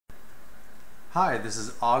Hi, this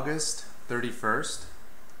is August 31st,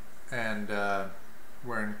 and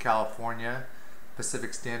we're in California,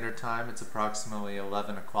 Pacific Standard Time. It's approximately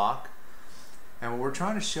 11 o'clock. And what we're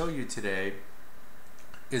trying to show you today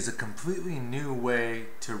is a completely new way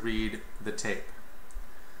to read the tape.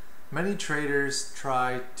 Many traders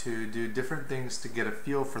try to do different things to get a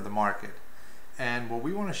feel for the market. And what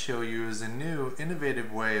we want to show you is a new,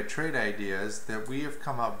 innovative way of trade ideas that we have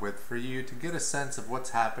come up with for you to get a sense of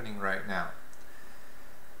what's happening right now.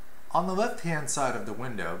 On the left-hand side of the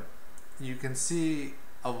window, you can see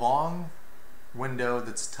a long window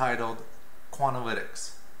that's titled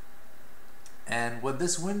Quantinalytics. And what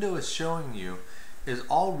this window is showing you is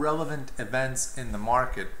all relevant events in the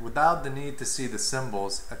market without the need to see the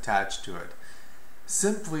symbols attached to it,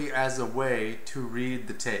 simply as a way to read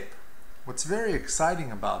the tape. What's very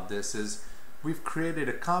exciting about this is we've created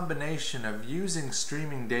a combination of using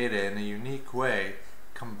streaming data in a unique way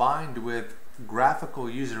combined with graphical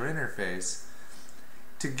user interface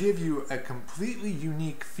to give you a completely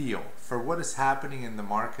unique feel for what is happening in the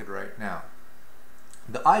market right now.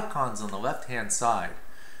 The icons on the left hand side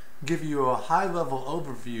give you a high-level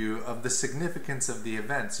overview of the significance of the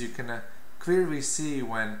events. You can clearly see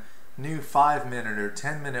when new 5-minute or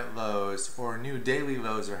 10-minute lows or new daily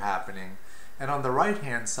lows are happening. And on the right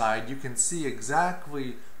hand side you can see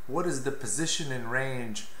exactly what is the position and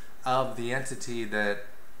range of the entity that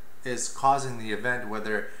is causing the event,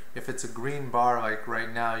 whether if it's a green bar like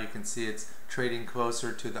right now you can see it's trading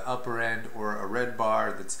closer to the upper end, or a red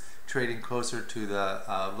bar that's trading closer to the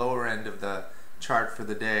lower end of the chart for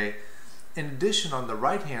the day. In addition, on the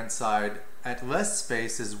right hand side at less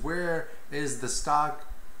space is where is the stock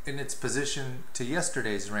in its position to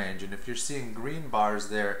yesterday's range, and if you're seeing green bars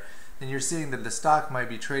there, then you're seeing that the stock might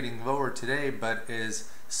be trading lower today but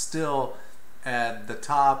is still at the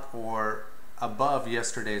top or above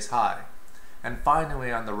yesterday's high. And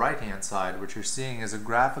finally, on the right hand side, what you're seeing is a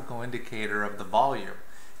graphical indicator of the volume.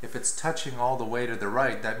 If it's touching all the way to the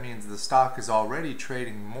right, that means the stock is already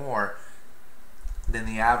trading more than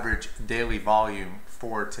the average daily volume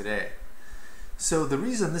for today. So the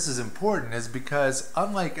reason this is important is because,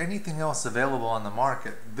 unlike anything else available on the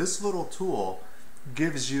market, this little tool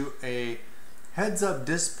gives you a heads-up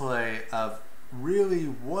display of really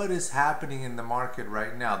what is happening in the market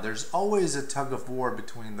right now. There's always a tug of war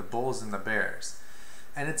between the bulls and the bears,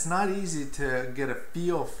 and it's not easy to get a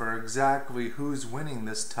feel for exactly who's winning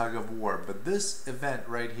this tug of war. But this event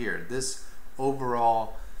right here, this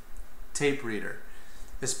overall tape reader,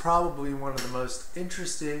 is probably one of the most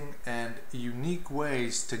interesting and unique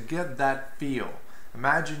ways to get that feel.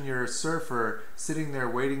 Imagine you're a surfer sitting there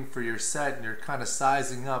waiting for your set and you're kind of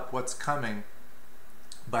sizing up what's coming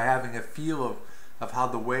by having a feel of how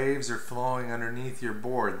the waves are flowing underneath your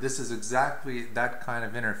board. This is exactly that kind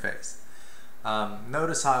of interface.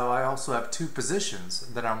 Notice how I also have two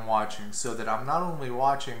positions that I'm watching, so that I'm not only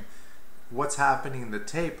watching what's happening in the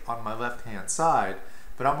tape on my left hand side,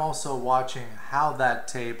 but I'm also watching how that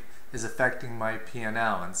tape is affecting my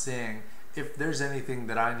P&L and seeing if there's anything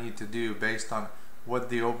that I need to do based on what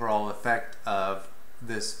the overall effect of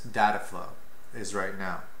this data flow is right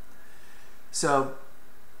now. So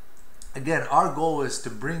again, our goal is to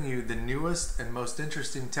bring you the newest and most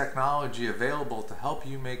interesting technology available to help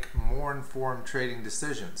you make more informed trading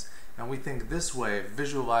decisions. And we think this way of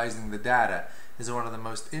visualizing the data is one of the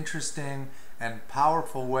most interesting and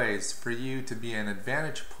powerful ways for you to be an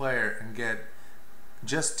advantage player and get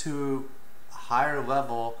just to a higher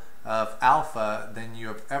level of alpha than you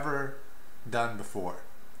have ever done before.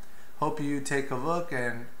 Hope you take a look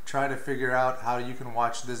and try to figure out how you can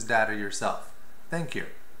watch this data yourself. Thank you.